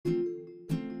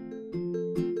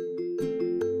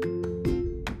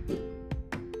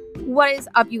What is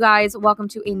up, you guys? Welcome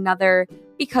to another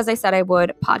Because I Said I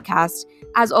Would podcast.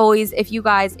 As always, if you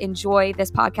guys enjoy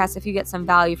this podcast, if you get some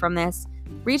value from this,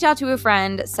 reach out to a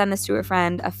friend, send this to a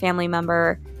friend, a family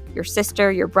member, your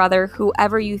sister, your brother,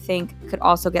 whoever you think could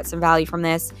also get some value from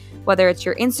this. Whether it's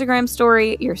your Instagram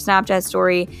story, your Snapchat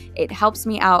story, it helps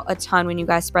me out a ton when you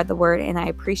guys spread the word, and I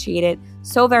appreciate it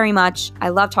so very much. I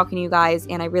love talking to you guys,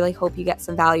 and I really hope you get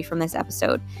some value from this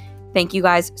episode. Thank you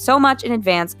guys so much in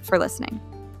advance for listening.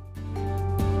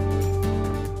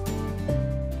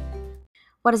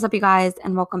 What is up, you guys,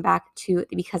 and welcome back to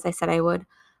the Because I Said I Would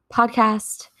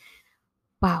podcast.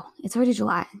 Wow, it's already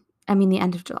July. I mean, the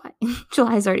end of July.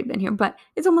 July has already been here, but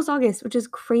it's almost August, which is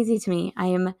crazy to me. I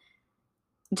am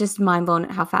just mind blown at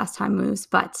how fast time moves.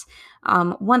 But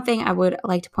one thing I would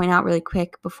like to point out really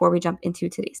quick before we jump into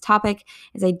today's topic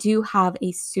is I do have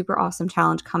a super awesome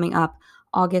challenge coming up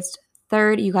August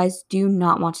 3rd. You guys do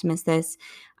not want to miss this.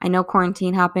 I know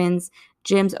quarantine happens.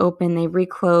 Gyms open, they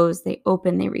reclose, they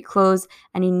open, they reclose,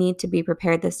 and you need to be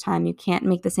prepared this time. You can't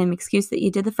make the same excuse that you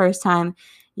did the first time.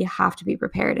 You have to be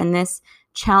prepared. And this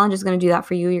challenge is going to do that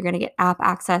for you. You're going to get app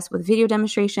access with video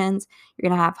demonstrations. You're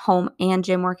going to have home and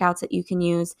gym workouts that you can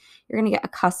use. You're going to get a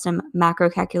custom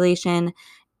macro calculation.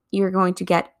 You're going to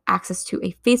get access to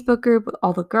a Facebook group with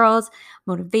all the girls,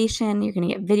 motivation. You're going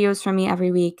to get videos from me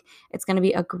every week. It's going to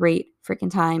be a great freaking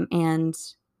time, and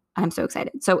I'm so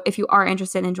excited. So if you are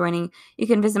interested in joining, you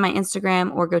can visit my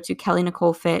Instagram or go to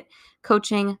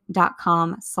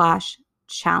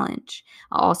kellynicolefitcoaching.com/challenge.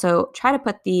 I'll also try to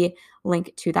put the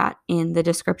link to that in the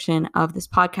description of this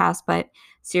podcast, but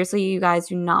seriously, you guys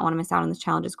do not want to miss out on this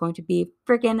challenge. It's going to be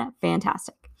freaking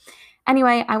fantastic.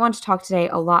 Anyway, I want to talk today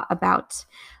a lot about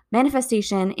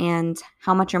manifestation and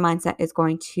how much your mindset is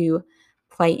going to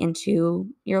play into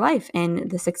your life and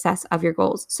the success of your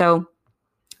goals. So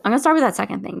I'm going to start with that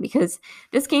second thing because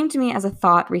this came to me as a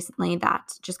thought recently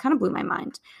that just kind of blew my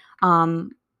mind.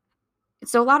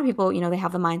 So a lot of people, they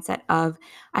have the mindset of,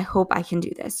 I hope I can do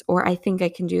this, or I think I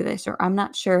can do this, or I'm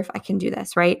not sure if I can do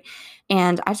this, right?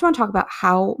 And I just want to talk about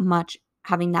how much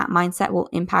having that mindset will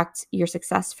impact your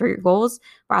success for your goals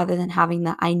rather than having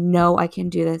the, I know I can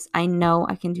do this, I know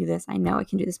I can do this, I know I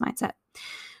can do this mindset.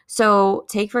 So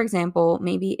take, for example,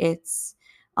 maybe it's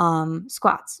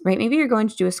squats, right? Maybe you're going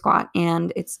to do a squat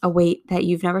and it's a weight that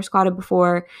you've never squatted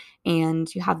before,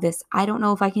 and you have this, I don't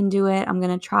know if I can do it, I'm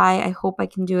going to try, I hope I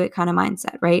can do it kind of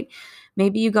mindset, right?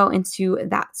 Maybe you go into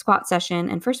that squat session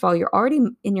and first of all, you're already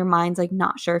in your mind's like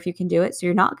not sure if you can do it. So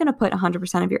you're not going to put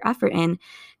 100% of your effort in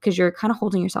because you're kind of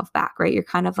holding yourself back, right? You're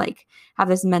kind of like have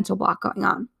this mental block going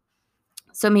on.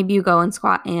 So maybe you go and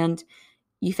squat and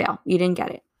you fail. You didn't get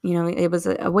it. It was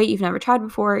a weight you've never tried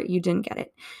before. You didn't get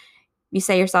it. You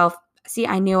say to yourself, see,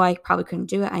 I knew I probably couldn't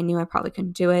do it. I knew I probably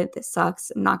couldn't do it. This sucks.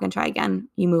 I'm not going to try again.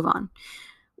 You move on.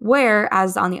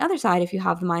 Whereas on the other side, if you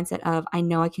have the mindset of, I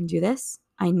know I can do this.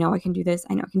 I know I can do this.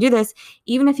 I know I can do this.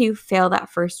 Even if you fail that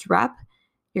first rep,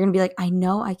 you're going to be like, I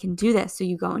know I can do this. So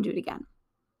you go and do it again.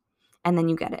 And then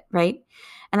you get it, right?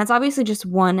 And that's obviously just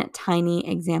one tiny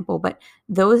example, but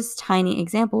those tiny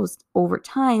examples over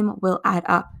time will add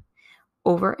up.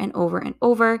 Over and over and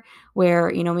over,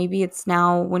 where, maybe it's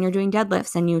now when you're doing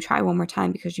deadlifts and you try one more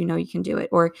time because you know you can do it.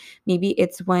 Or maybe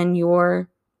it's when you're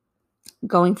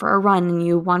going for a run and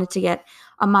you wanted to get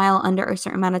a mile under a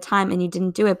certain amount of time and you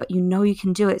didn't do it, but you know you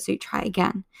can do it, so you try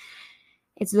again.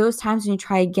 It's those times when you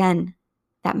try again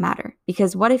that matter.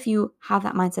 Because what if you have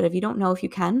that mindset of you don't know if you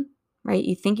can, right?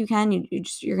 You think you can,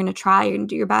 you're going to try, you're going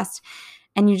to do your best,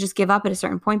 and you just give up at a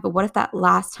certain point. But what if that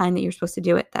last time that you're supposed to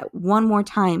do it, that one more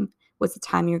time was the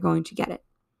time you're going to get it?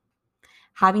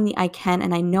 Having the I can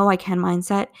and I know I can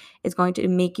mindset is going to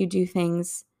make you do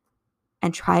things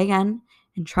and try again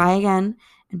and try again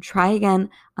and try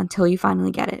again until you finally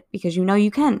get it, because you know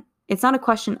you can. It's not a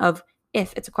question of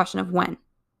if, it's a question of when,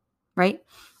 right?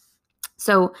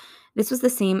 So this was the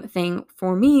same thing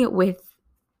for me with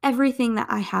everything that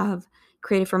I have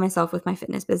created for myself with my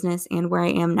fitness business and where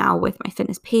I am now with my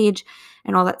fitness page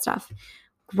and all that stuff.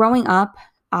 Growing up,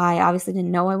 I obviously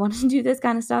didn't know I wanted to do this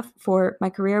kind of stuff for my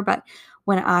career, but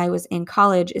when I was in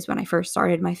college is when I first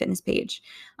started my fitness page.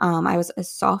 I was a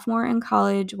sophomore in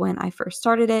college when I first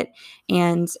started it,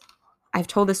 and I've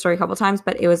told this story a couple times,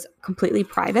 but it was completely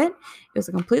private. It was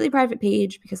a completely private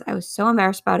page because I was so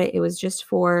embarrassed about it. It was just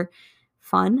for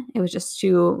fun. It was just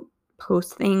to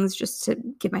post things, just to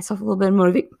give myself a little bit of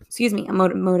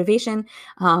motivation.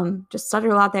 Just stutter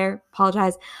a lot there.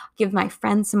 Apologize. Give my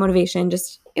friends some motivation.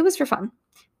 It was for fun.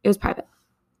 It was private.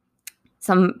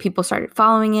 Some people started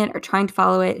following it or trying to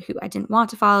follow it who I didn't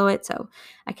want to follow it. So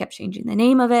I kept changing the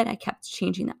name of it. I kept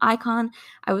changing the icon.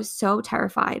 I was so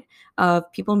terrified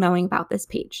of people knowing about this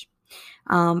page.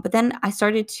 But then I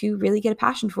started to really get a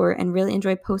passion for it and really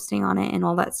enjoy posting on it and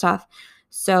all that stuff.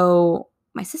 So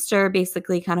my sister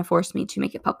basically kind of forced me to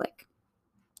make it public.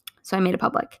 So I made it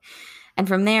public. And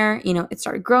from there, it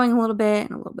started growing a little bit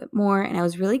and a little bit more. And I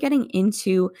was really getting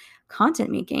into content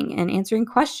making and answering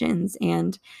questions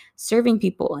and serving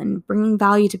people and bringing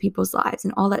value to people's lives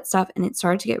and all that stuff. And it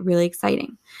started to get really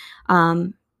exciting.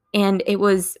 And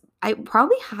I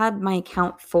probably had my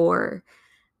account for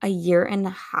a year and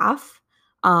a half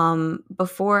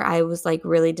before I was like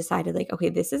really decided like, okay,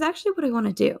 this is actually what I want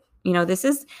to do.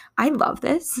 I love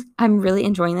this. I'm really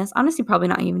enjoying this. Honestly, probably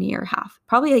not even a year and a half,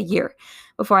 probably a year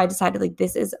before I decided like,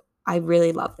 I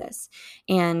really love this.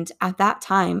 And at that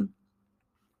time,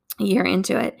 a year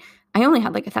into it, I only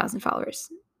had like 1,000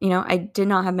 followers. I did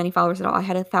not have many followers at all. I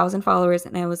had 1,000 followers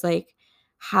and I was like,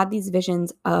 had these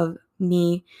visions of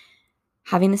me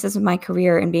having this as my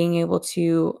career and being able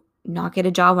to not get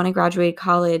a job when I graduated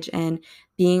college and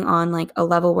being on like a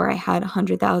level where I had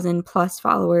 100,000 plus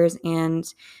followers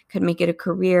and could make it a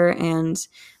career and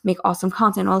make awesome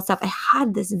content, all this stuff. I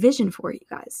had this vision for you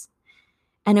guys.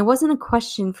 And it wasn't a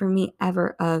question for me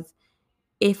ever of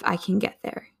if I can get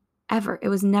there, ever. It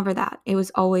was never that. It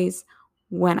was always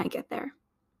when I get there.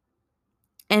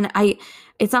 And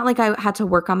it's not like I had to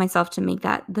work on myself to make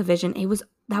that the vision.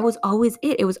 That was always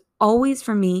it. It was always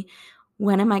for me,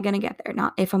 when am I going to get there?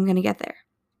 Not if I'm going to get there.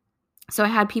 So I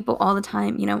had people all the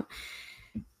time,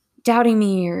 doubting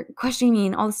me or questioning me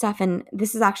and all this stuff. And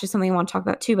this is actually something I want to talk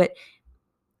about too. But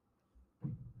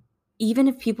even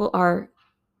if people are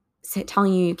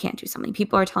telling you can't do something,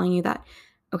 people are telling you that,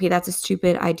 okay, that's a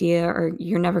stupid idea, or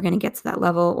you're never going to get to that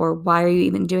level, or why are you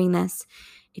even doing this?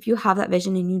 If you have that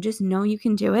vision and you just know you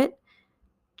can do it,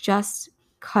 just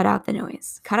cut out the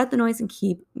noise. Cut out the noise and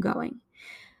keep going.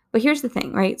 But here's the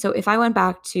thing, right? So if I went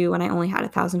back to when I only had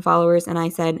 1,000 followers and I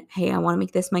said, hey, I want to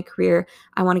make this my career.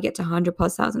 I want to get to 100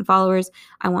 plus thousand followers.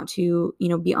 I want to,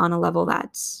 be on a level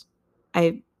that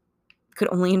I could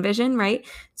only envision, right?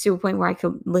 To a point where I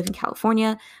could live in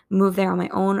California, move there on my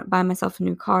own, buy myself a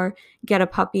new car, get a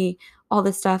puppy, all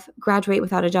this stuff, graduate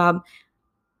without a job.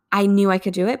 I knew I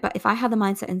could do it. But if I had the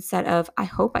mindset instead of, I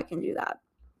hope I can do that,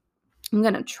 I'm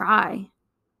going to try.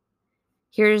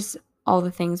 Here's all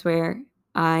the things where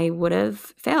I would have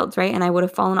failed, right? And I would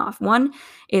have fallen off. One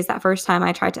is that first time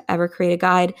I tried to ever create a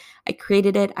guide. I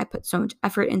created it. I put so much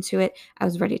effort into it. I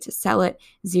was ready to sell it.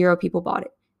 0 people bought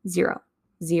it. 0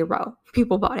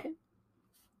 people bought it.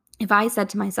 If I said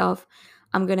to myself,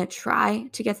 I'm going to try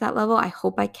to get to that level, I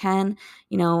hope I can,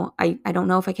 I don't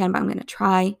know if I can, but I'm going to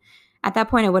try. At that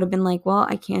point, I would have been like, well,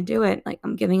 I can't do it. Like,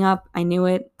 I'm giving up. I knew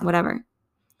it, whatever.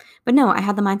 But no, I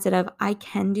had the mindset of, I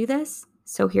can do this.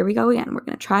 So here we go again. We're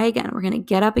going to try again. We're going to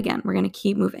get up again. We're going to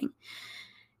keep moving.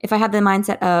 If I had the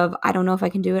mindset of, I don't know if I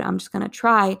can do it, I'm just going to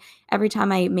try, every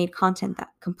time I made content that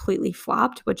completely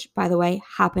flopped, which by the way,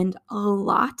 happened a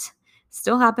lot,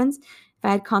 still happens. If I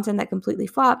had content that completely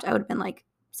flopped, I would have been like,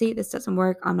 see, this doesn't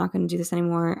work. I'm not going to do this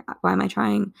anymore. Why am I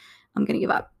trying? I'm going to give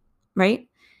up, right?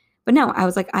 But no, I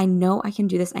was like, I know I can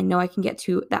do this. I know I can get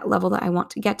to that level that I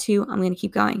want to get to. I'm going to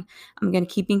keep going. I'm going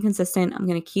to keep being consistent. I'm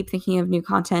going to keep thinking of new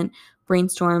content,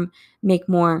 brainstorm, make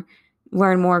more,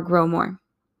 learn more, grow more.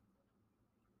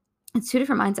 It's 2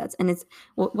 different mindsets, and it's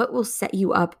what will set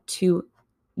you up to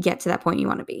get to that point you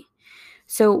want to be.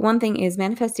 So one thing is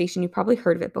manifestation. You've probably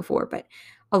heard of it before, but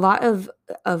a lot of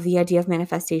the idea of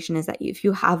manifestation is that if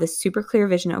you have this super clear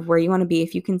vision of where you want to be,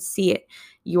 if you can see it,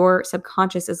 your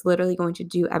subconscious is literally going to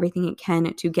do everything it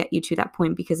can to get you to that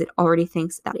point because it already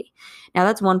thinks that. Now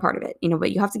that's one part of it,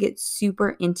 but you have to get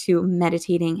super into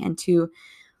meditating and to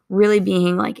really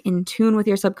being like in tune with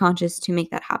your subconscious to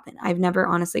make that happen. I've never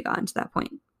honestly gotten to that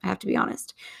point. I have to be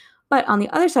honest. But on the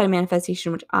other side of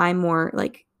manifestation, which I'm more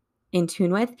like in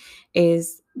tune with,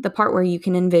 is the part where you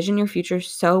can envision your future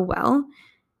so well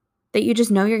that you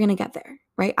just know you're going to get there,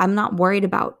 right? I'm not worried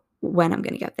about when I'm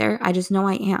going to get there. I just know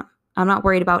I am. I'm not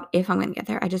worried about if I'm going to get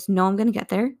there. I just know I'm going to get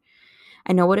there.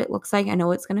 I know what it looks like. I know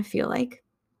what it's going to feel like.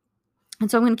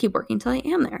 And so I'm going to keep working until I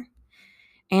am there.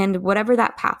 And whatever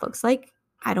that path looks like,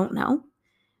 I don't know.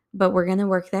 But we're going to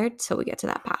work there till we get to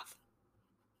that path.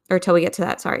 Or till we get to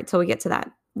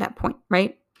that point,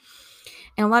 right?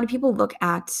 And a lot of people look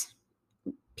at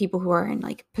people who are in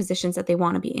like positions that they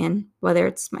want to be in, whether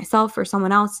it's myself or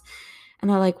someone else, and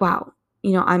they're like, wow,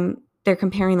 they're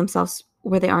comparing themselves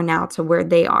where they are now to where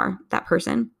they are, that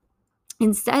person,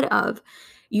 instead of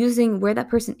using where that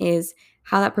person is,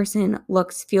 how that person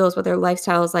looks, feels, what their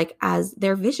lifestyle is like as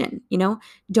their vision.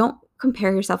 Don't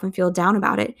compare yourself and feel down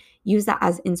about it. Use that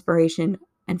as inspiration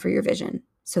and for your vision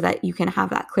so that you can have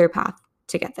that clear path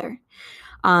to get there.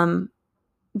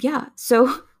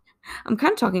 So I'm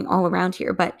kind of talking all around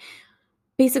here, but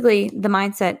basically the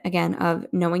mindset again of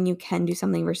knowing you can do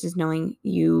something versus knowing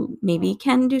you maybe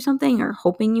can do something or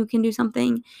hoping you can do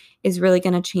something is really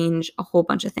going to change a whole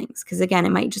bunch of things. Because again,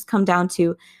 it might just come down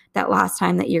to that last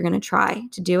time that you're going to try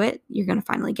to do it, you're going to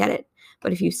finally get it.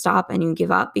 But if you stop and you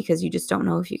give up because you just don't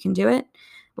know if you can do it,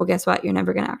 well, guess what? You're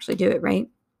never going to actually do it, right?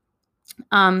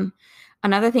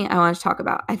 Another thing I want to talk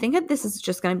about, I think that this is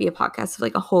just going to be a podcast of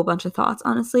like a whole bunch of thoughts,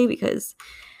 honestly, because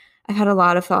I've had a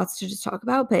lot of thoughts to just talk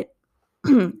about. But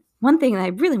one thing that I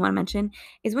really want to mention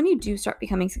is when you do start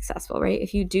becoming successful, right?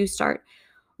 If you do start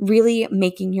really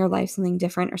making your life something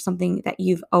different or something that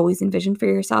you've always envisioned for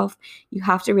yourself, you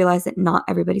have to realize that not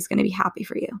everybody's going to be happy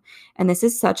for you. And this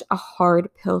is such a hard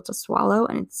pill to swallow,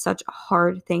 and it's such a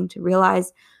hard thing to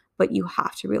realize, but you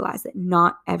have to realize that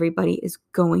not everybody is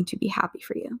going to be happy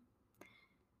for you.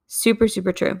 Super,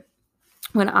 super true.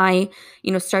 When I,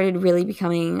 started really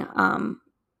becoming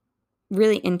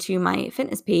really into my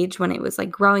fitness page, when it was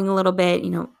like growing a little bit,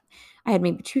 I had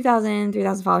maybe 2,000,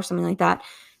 3,000 followers, something like that.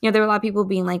 There were a lot of people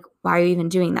being like, why are you even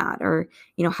doing that? Or,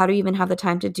 how do you even have the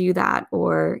time to do that?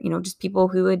 Or, just people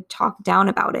who would talk down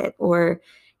about it or,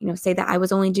 say that I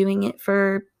was only doing it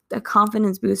for a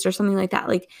confidence boost or something like that.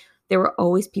 Like there were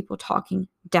always people talking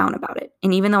down about it.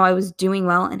 And even though I was doing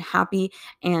well and happy,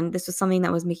 and this was something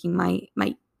that was making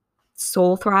my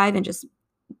soul thrive and just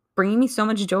bringing me so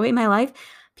much joy in my life,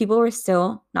 people were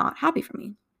still not happy for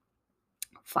me.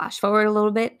 Flash forward a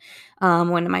little bit,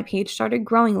 when my page started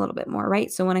growing a little bit more, right?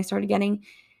 So when I started getting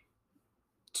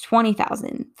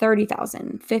 20,000,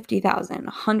 30,000, 50,000,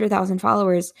 100,000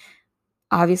 followers,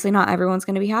 obviously not everyone's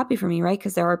going to be happy for me, right?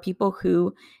 Because there are people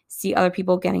who see other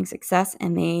people getting success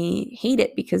and they hate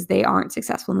it because they aren't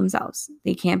successful themselves.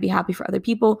 They can't be happy for other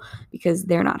people because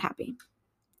they're not happy.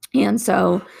 And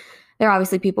so there are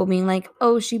obviously people being like,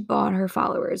 oh, she bought her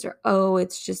followers, or oh,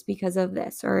 it's just because of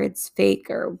this, or it's fake,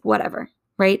 or whatever,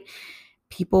 right?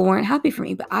 People weren't happy for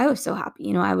me, but I was so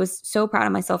happy. I was so proud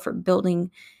of myself for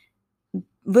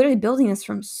literally building this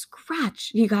from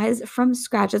scratch, you guys, from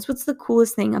scratch. That's what's the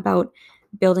coolest thing about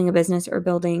building a business or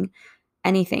building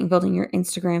anything, building your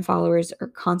Instagram followers or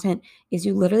content, is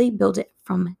you literally build it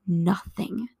from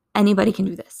nothing. Anybody can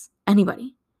do this.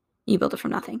 Anybody. You build it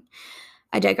from nothing.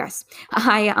 I digress.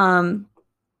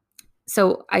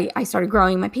 So I started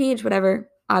growing my page, whatever.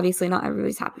 Obviously, not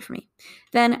everybody's happy for me.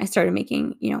 Then I started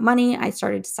making, money. I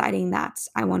started deciding that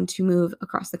I wanted to move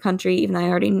across the country, even though I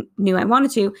already knew I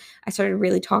wanted to. I started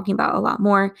really talking about a lot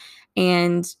more,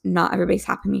 and not everybody's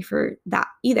happy with me for that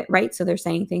either, right? So they're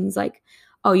saying things like,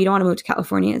 oh, you don't want to move to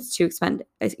California. It's too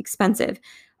expensive.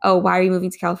 Oh, why are you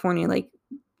moving to California? Like,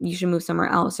 you should move somewhere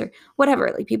else or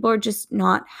whatever. Like, people are just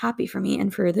not happy for me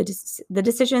and for the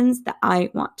decisions that I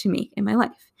want to make in my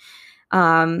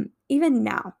life. Even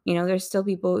now, there's still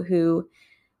people who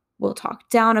will talk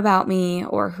down about me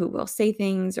or who will say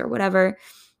things or whatever.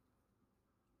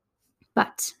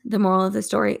 But the moral of the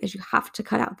story is you have to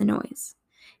cut out the noise.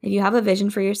 If you have a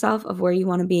vision for yourself of where you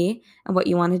want to be and what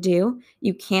you want to do,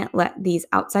 you can't let these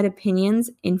outside opinions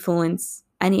influence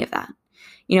any of that.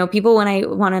 People, when I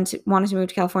wanted to move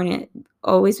to California,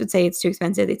 always would say it's too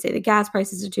expensive. They'd say the gas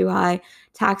prices are too high,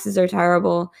 taxes are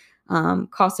terrible,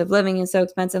 cost of living is so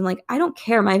expensive. I'm like, I don't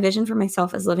care. My vision for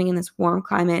myself is living in this warm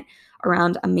climate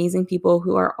around amazing people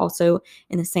who are also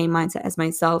in the same mindset as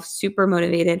myself, super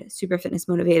motivated, super fitness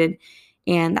motivated.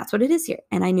 And that's what it is here.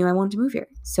 And I knew I wanted to move here.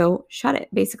 So shut it,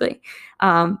 basically.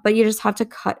 But you just have to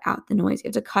cut out the noise. You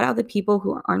have to cut out the people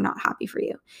who are not happy for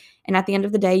you. And at the end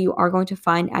of the day, you are going to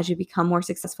find, as you become more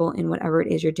successful in whatever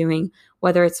it is you're doing,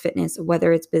 whether it's fitness,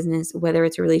 whether it's business, whether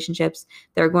it's relationships,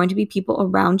 there are going to be people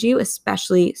around you,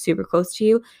 especially super close to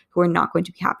you, who are not going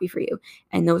to be happy for you.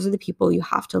 And those are the people you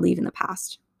have to leave in the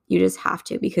past. You just have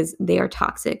to, because they are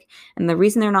toxic. And the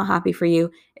reason they're not happy for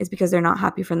you is because they're not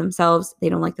happy for themselves. They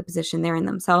don't like the position they're in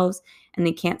themselves, and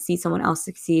they can't see someone else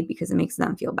succeed because it makes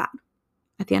them feel bad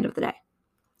at the end of the day.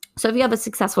 So if you have a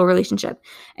successful relationship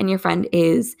and your friend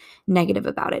is negative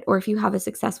about it, or if you have a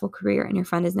successful career and your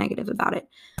friend is negative about it,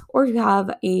 or if you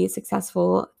have a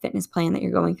successful fitness plan that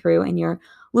you're going through and you're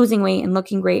losing weight and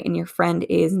looking great and your friend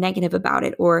is negative about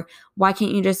it, or why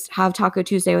can't you just have Taco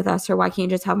Tuesday with us, or why can't you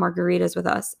just have margaritas with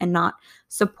us, and not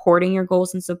supporting your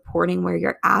goals and supporting where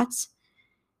you're at,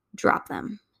 drop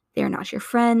them. They are not your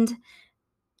friend.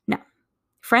 No.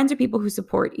 Friends are people who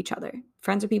support each other.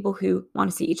 Friends are people who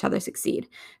want to see each other succeed.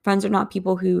 Friends are not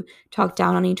people who talk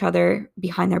down on each other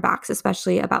behind their backs,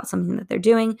 especially about something that they're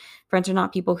doing. Friends are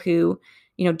not people who,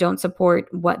 don't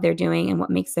support what they're doing and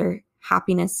what makes their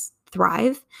happiness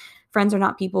thrive. Friends are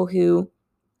not people who,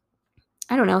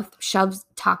 shoves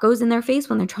tacos in their face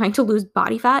when they're trying to lose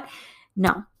body fat.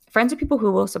 No. Friends are people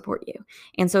who will support you.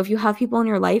 And so if you have people in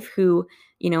your life who,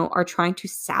 are trying to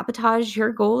sabotage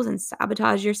your goals and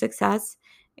sabotage your success,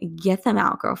 get them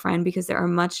out, girlfriend, because there are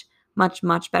much, much,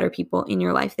 much better people in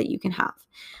your life that you can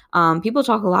have. People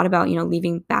talk a lot about,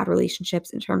 leaving bad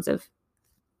relationships in terms of,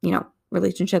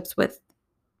 relationships with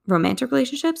romantic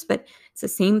relationships, but it's the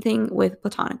same thing with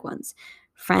platonic ones.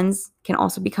 Friends can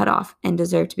also be cut off and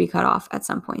deserve to be cut off at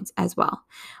some points as well.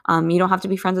 You don't have to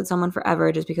be friends with someone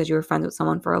forever just because you were friends with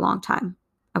someone for a long time.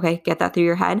 Okay, get that through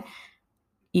your head.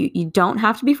 You don't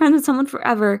have to be friends with someone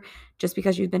forever just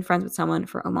because you've been friends with someone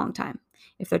for a long time.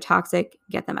 If they're toxic,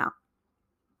 get them out.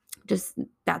 Just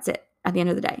that's it at the end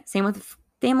of the day. Same with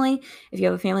family. If you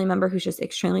have a family member who's just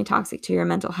extremely toxic to your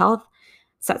mental health,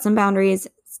 set some boundaries,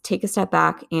 take a step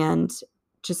back, and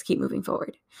just keep moving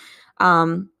forward.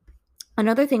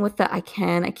 Another thing with the I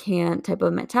can't type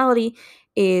of mentality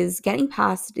is getting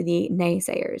past the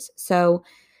naysayers. So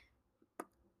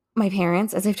my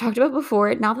parents, as I've talked about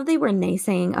before, not that they were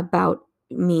naysaying about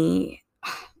me.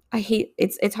 I hate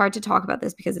it's hard to talk about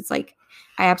this because it's like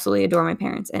I absolutely adore my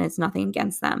parents and it's nothing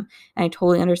against them. And I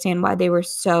totally understand why they were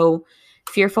so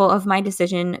fearful of my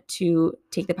decision to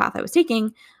take the path I was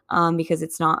taking, because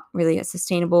it's not really not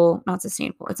sustainable.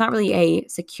 It's not really a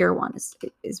secure one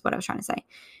is what I was trying to say.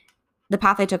 The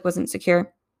path I took wasn't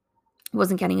secure.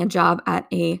 Wasn't getting a job at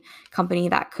a company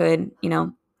that could,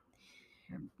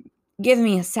 give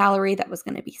me a salary that was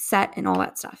going to be set and all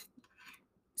that stuff.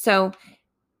 So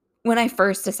when I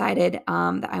first decided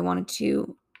that I wanted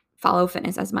to follow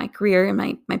fitness as my career and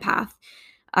my path,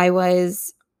 I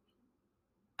was,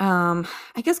 I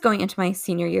guess, going into my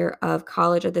senior year of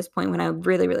college at this point when I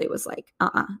really, really was like,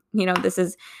 I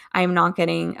am not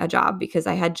getting a job, because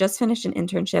I had just finished an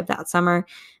internship that summer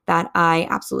that I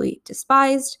absolutely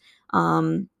despised.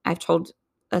 I've told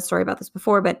a story about this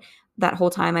before, but that whole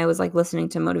time I was like listening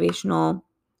to motivational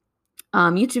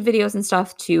YouTube videos and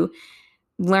stuff to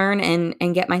learn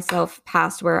and get myself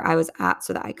past where I was at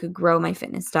so that I could grow my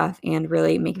fitness stuff and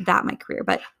really make that my career.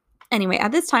 But anyway,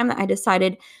 at this time that I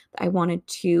decided that I wanted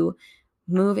to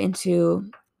move into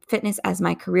fitness as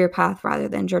my career path rather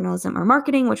than journalism or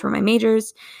marketing, which were my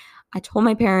majors, I told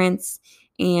my parents,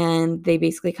 and they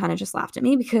basically kind of just laughed at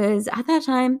me because at that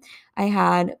time I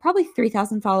had probably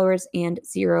 3,000 followers and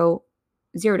 $0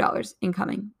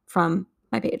 incoming from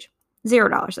my page.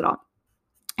 $0 at all.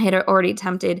 I had already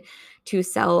attempted to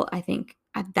sell, I think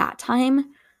at that time,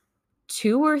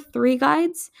 2 or 3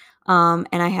 guides. And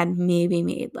I had maybe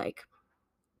made like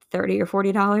 $30 or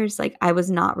 $40. Like I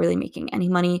was not really making any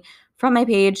money from my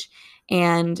page.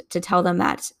 And to tell them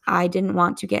that I didn't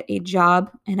want to get a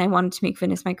job and I wanted to make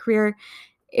fitness my career,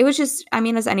 it was just,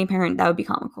 as any parent, that would be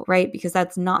comical, right? Because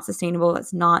that's not sustainable.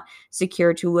 That's not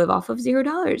secure to live off of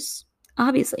 $0.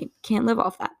 Obviously, can't live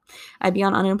off that. I'd be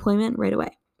on unemployment right away.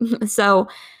 So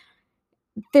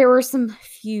there were some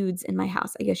feuds in my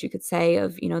house, I guess you could say,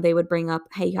 of, they would bring up,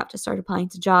 hey, you have to start applying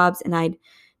to jobs. And I'd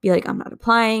be like, I'm not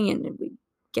applying. And we'd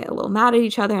get a little mad at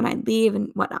each other and I'd leave and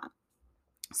whatnot.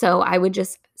 So I would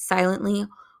just silently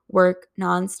work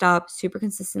nonstop, super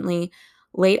consistently,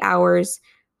 late hours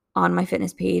on my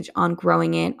fitness page, on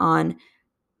growing it, on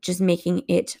just making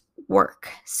it work.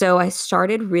 So I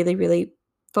started really, really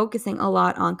focusing a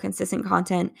lot on consistent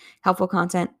content, helpful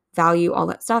content, value, all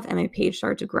that stuff. And my page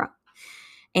started to grow.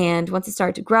 And once it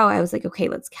started to grow, I was like, okay,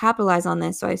 let's capitalize on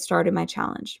this. So I started my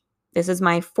challenge. This is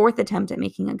my 4th attempt at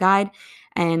making a guide.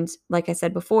 And like I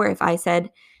said before, if I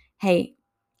said, hey,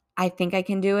 I think I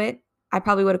can do it, I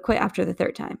probably would have quit after the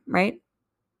 3rd time, right?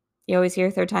 You always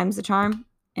hear 3rd time's the charm,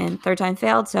 and 3rd time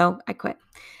failed, so I quit.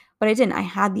 But I didn't. I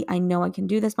had the I know I can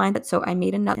do this mindset, so I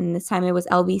made another, and this time it was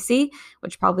LBC,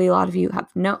 which probably a lot of you have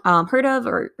heard of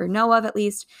or know of at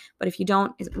least. But if you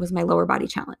don't, it was my lower body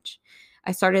challenge.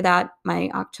 I started that my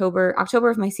October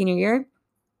of my senior year.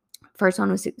 First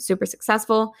one was super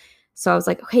successful. So I was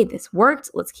like, okay, this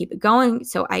worked. Let's keep it going.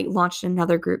 So I launched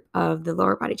another group of the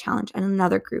lower body challenge and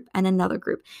another group and another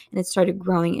group. And it started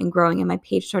growing and growing. And my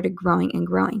page started growing and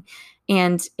growing.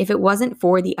 And if it wasn't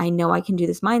for the I know I can do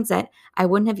this mindset, I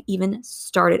wouldn't have even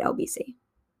started LBC.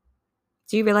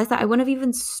 So you realize that I wouldn't have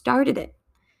even started it.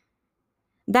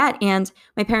 That and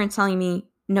my parents telling me,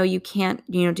 no, you can't,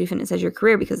 do fitness as your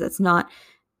career because that's not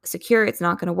secure. It's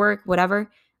not going to work,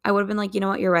 whatever. I would have been like, you know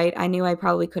what? You're right. I knew I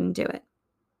probably couldn't do it.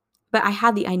 But I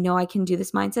had the I know I can do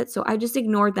this mindset. So I just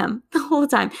ignored them the whole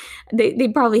time. They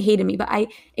probably hated me, but I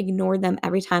ignored them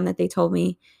every time that they told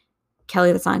me,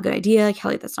 Kelly, that's not a good idea.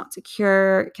 Kelly, that's not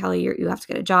secure. Kelly, you have to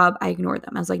get a job. I ignored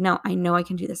them. I was like, no, I know I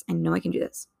can do this. I know I can do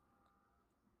this.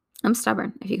 I'm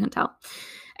stubborn, if you can tell.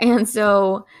 And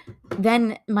so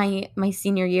then my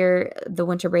senior year, the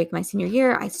winter break, my senior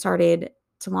year, I started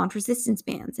to launch resistance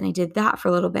bands, and I did that for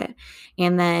a little bit.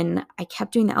 And then I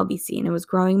kept doing the LBC, and it was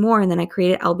growing more. And then I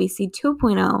created LBC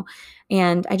 2.0,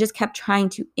 and I just kept trying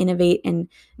to innovate and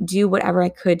do whatever I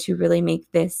could to really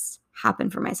make this happen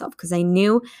for myself, because I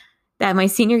knew that my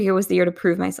senior year was the year to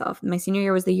prove myself. My senior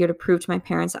year was the year to prove to my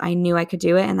parents I knew I could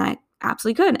do it, and that I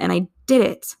absolutely could, and I did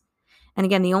it. And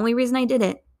again, the only reason I did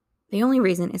it, the only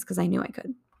reason is because I knew I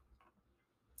could.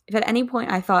 If at any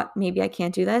point I thought maybe I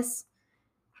can't do this,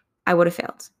 I would have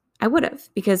failed. I would have,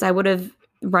 because I would have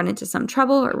run into some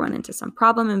trouble or run into some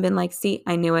problem and been like, see,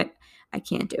 I knew it. I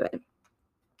can't do it.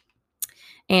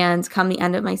 And come the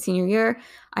end of my senior year,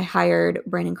 I hired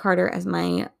Brandon Carter as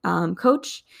my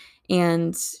coach,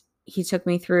 and he took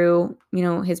me through,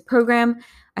 his program.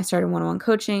 I started one-on-one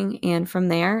coaching, and from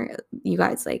there, you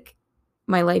guys, like,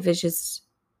 my life is just,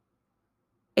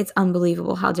 it's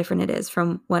unbelievable how different it is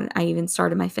from when I even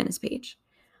started my fitness page.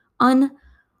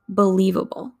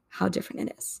 Unbelievable how different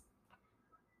it is.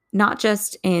 Not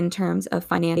just in terms of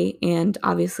financially and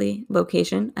obviously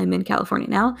location. I'm in California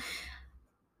now.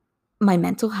 My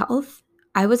mental health.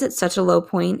 I was at such a low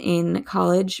point in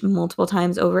college, multiple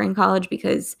times over in college,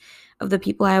 because of the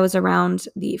people I was around,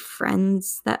 the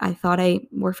friends that I thought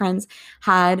were friends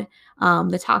had,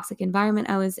 the toxic environment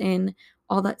I was in,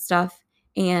 all that stuff,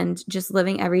 and just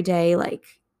living every day like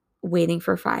waiting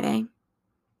for Friday,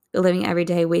 living every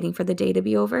day waiting for the day to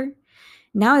be over.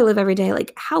 Now I live every day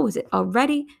like, how is it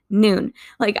already noon?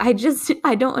 Like, I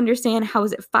don't understand. How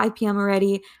is it 5 p.m.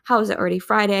 already? How is it already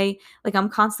Friday? Like, I'm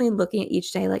constantly looking at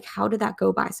each day like, how did that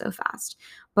go by so fast?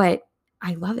 But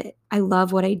I love it. I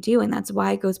love what I do. And that's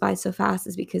why it goes by so fast,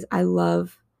 is because I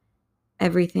love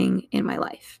everything in my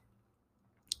life.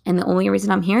 And the only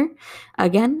reason I'm here,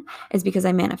 again, is because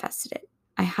I manifested it.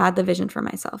 I had the vision for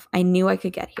myself. I knew I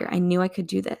could get here. I knew I could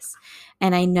do this.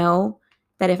 And I know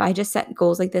that if I just set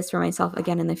goals like this for myself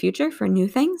again in the future for new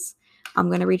things, I'm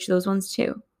going to reach those ones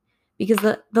too. Because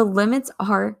the limits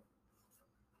are,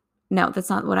 no, that's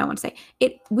not what I want to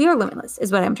say. We are limitless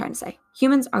is what I'm trying to say.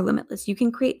 Humans are limitless. You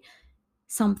can create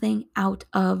something out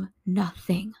of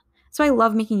nothing. So I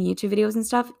love making YouTube videos and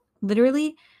stuff.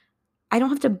 Literally, I don't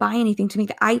have to buy anything to make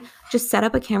that. I just set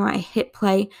up a camera, I hit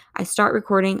play, I start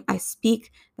recording, I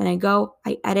speak, then I go,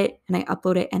 I edit, and I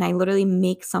upload it, and I literally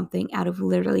make something out of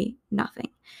literally nothing.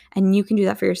 And you can do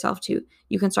that for yourself too.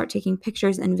 You can start taking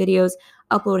pictures and videos,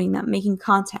 uploading them, making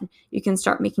content. You can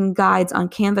start making guides on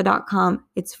canva.com.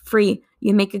 It's free.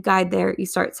 You make a guide there, you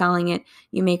start selling it,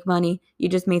 you make money, you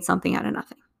just made something out of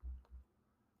nothing.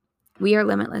 We are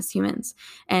limitless humans.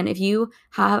 And if you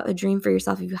have a dream for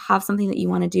yourself, if you have something that you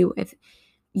want to do, if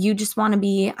you just want to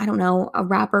be, I don't know, a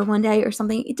rapper one day or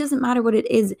something, it doesn't matter what it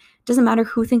is. It doesn't matter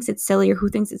who thinks it's silly or who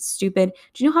thinks it's stupid.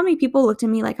 Do you know how many people looked at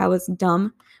me like I was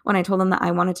dumb when I told them that I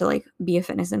wanted to like be a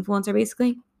fitness influencer,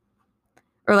 basically?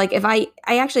 Or like, if I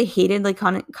actually hated like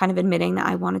kind of admitting that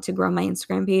I wanted to grow my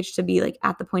Instagram page to be like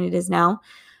at the point it is now.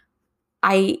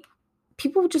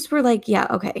 People just were like, yeah,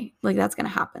 okay, like that's going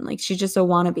to happen. Like, she's just a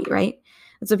wannabe, right?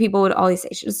 That's what people would always say.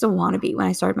 She's just a wannabe when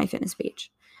I started my fitness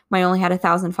page. When I only had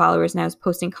 1,000 followers and I was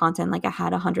posting content like I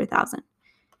had 100,000.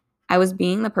 I was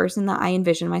being the person that I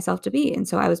envisioned myself to be. And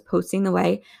so I was posting the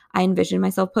way I envisioned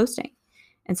myself posting.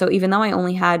 And so even when I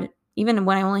only had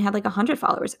like 100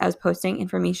 followers, I was posting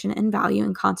information and value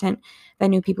and content that I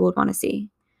knew people would want to see.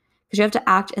 Because you have to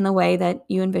act in the way that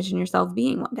you envision yourself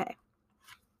being one day.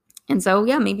 And so,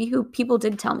 yeah, maybe people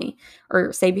did tell me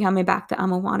or say behind my back that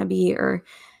I'm a wannabe or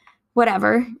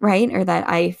whatever, right? Or that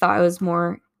I thought I was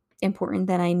more important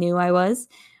than I knew I was.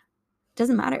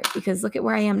 Doesn't matter, because look at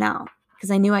where I am now,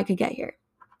 because I knew I could get here.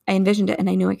 I envisioned it and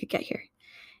I knew I could get here.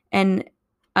 And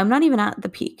I'm not even at the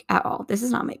peak at all. This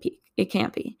is not my peak. It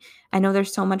can't be. I know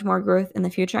there's so much more growth in the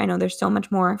future. I know there's so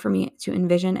much more for me to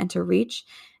envision and to reach.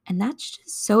 And that's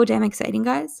just so damn exciting,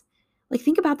 guys. Like,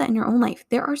 think about that in your own life.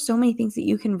 There are so many things that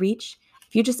you can reach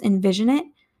if you just envision it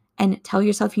and tell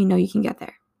yourself you know you can get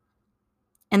there.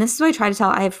 And this is what I try to tell.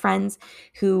 I have friends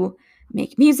who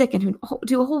make music and who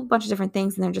do a whole bunch of different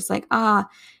things. And they're just like, I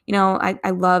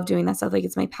love doing that stuff. Like,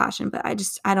 it's my passion, but I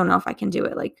don't know if I can do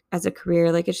it like as a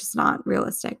career. Like, it's just not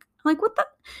realistic. I'm like, what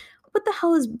the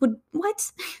hell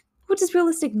what? What does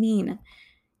realistic mean?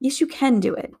 Yes, you can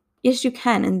do it. Yes, you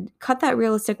can. And cut that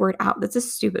realistic word out. That's a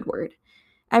stupid word.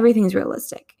 Everything's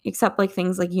realistic, except like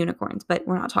things like unicorns, but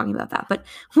we're not talking about that. But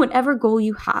whatever goal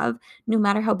you have, no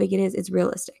matter how big it is, it's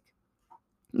realistic.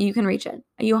 You can reach it.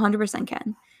 You 100%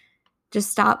 can.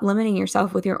 Just stop limiting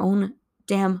yourself with your own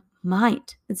damn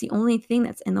mind. It's the only thing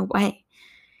that's in the way.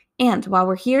 And while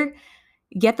we're here,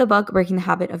 get the book, Breaking the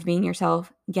Habit of Being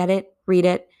Yourself. Get it, read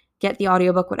it, get the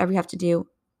audiobook, whatever you have to do.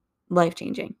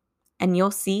 Life-changing. and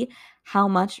you'll see how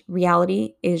much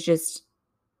reality is just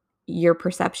your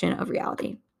perception of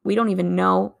reality. We don't even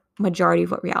know majority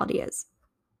of what reality is.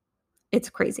 It's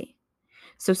crazy.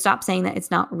 So stop saying that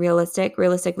it's not realistic.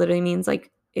 Realistic literally means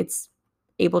like it's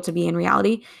able to be in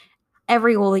reality.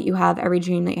 Every goal that you have, every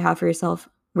dream that you have for yourself,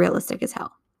 realistic as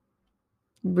hell.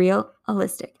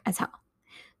 Realistic as hell.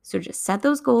 So just set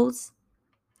those goals.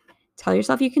 Tell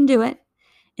yourself you can do it.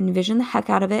 Envision the heck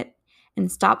out of it.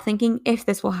 And stop thinking if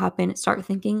this will happen. Start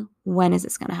thinking, when is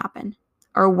this going to happen?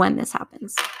 Or when this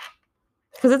happens.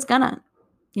 Because it's gonna.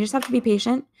 You just have to be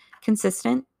patient,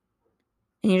 consistent,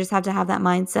 and you just have to have that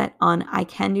mindset on I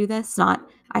can do this, not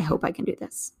I hope I can do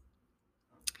this.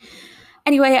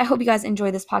 Anyway, I hope you guys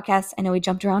enjoyed this podcast. I know we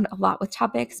jumped around a lot with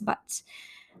topics, but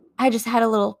I just had a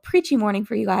little preachy morning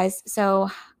for you guys. So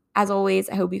as always,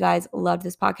 I hope you guys loved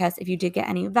this podcast. If you did get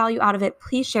any value out of it,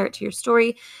 please share it to your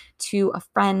story, to a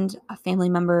friend, a family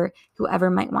member, whoever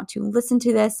might want to listen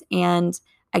to this. And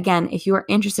again, if you are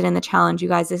interested in the challenge, you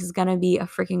guys, this is going to be a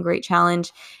freaking great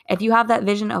challenge. If you have that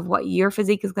vision of what your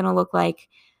physique is going to look like,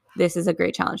 this is a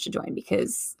great challenge to join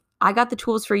because I got the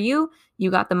tools for you.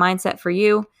 You got the mindset for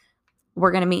you.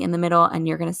 We're going to meet in the middle and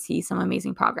you're going to see some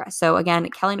amazing progress. So again,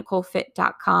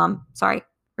 KellyNicoleFit.com. Sorry,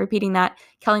 repeating that,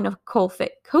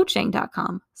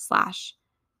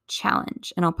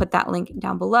 KellyNicoleFitCoaching.com/challenge. And I'll put that link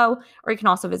down below, or you can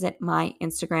also visit my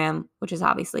Instagram, which is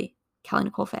obviously Kelly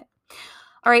Nicole Fit.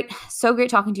 All right. So great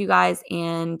talking to you guys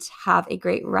and have a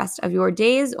great rest of your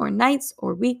days or nights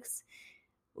or weeks.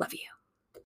 Love you.